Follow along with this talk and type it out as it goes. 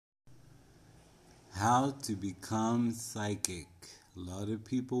How to become psychic. A lot of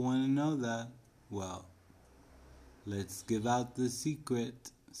people want to know that. Well, let's give out the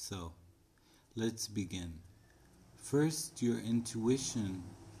secret. So, let's begin. First, your intuition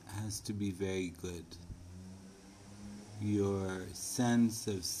has to be very good. Your sense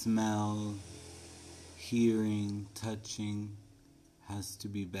of smell, hearing, touching has to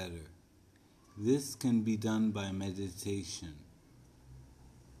be better. This can be done by meditation.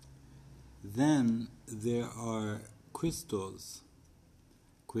 Then there are crystals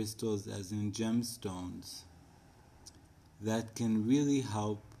as in gemstones, that can really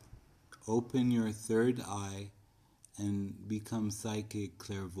help open your third eye and become psychic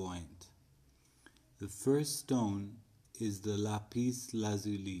clairvoyant. The first stone is the lapis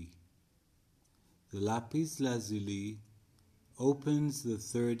lazuli. The lapis lazuli opens the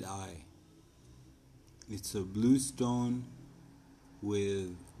third eye. It's a blue stone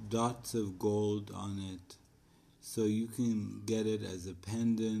with dots of gold on it, so you can get it as a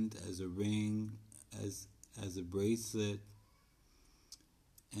pendant, as a ring, as a bracelet.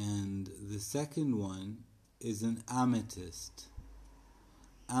 And the second one is an amethyst.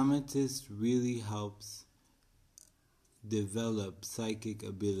 Amethyst really helps develop psychic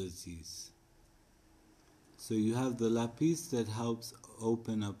abilities. So you have the lapis that helps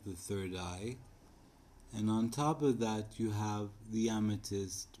open up the third eye, and on top of that you have the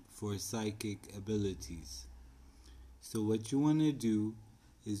amethyst for psychic abilities. So what you want to do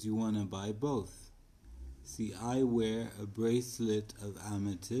is you want to buy both. See, I wear a bracelet of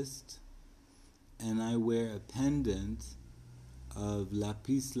amethyst and I wear a pendant of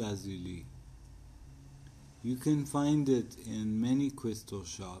lapis lazuli. You can find it in many crystal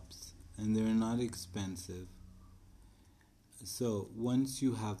shops and they're not expensive. So once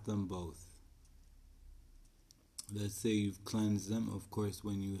you have them both, let's say you've cleansed them. Of course,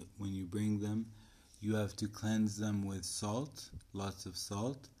 when you bring them, you have to cleanse them with salt, lots of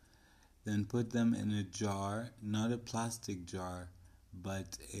salt. Then put them in a jar, not a plastic jar,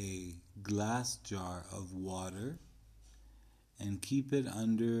 but a glass jar of water, and keep it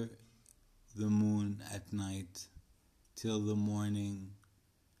under the moon at night till the morning,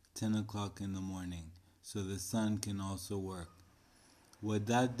 10 o'clock in the morning, so the sun can also work. What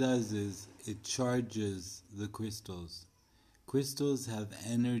that does is it charges the crystals. Crystals have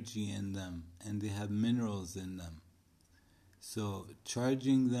energy in them and they have minerals in them. So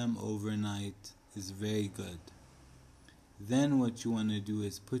charging them overnight is very good. Then what you want to do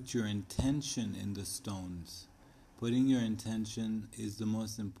is put your intention in the stones. Putting your intention is the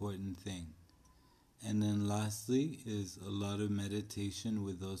most important thing. And then lastly is a lot of meditation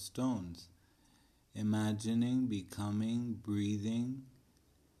with those stones. Imagining, becoming, breathing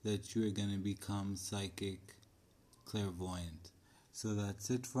that you're going to become psychic clairvoyant. So that's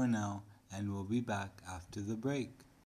it for now, and we'll be back after the break.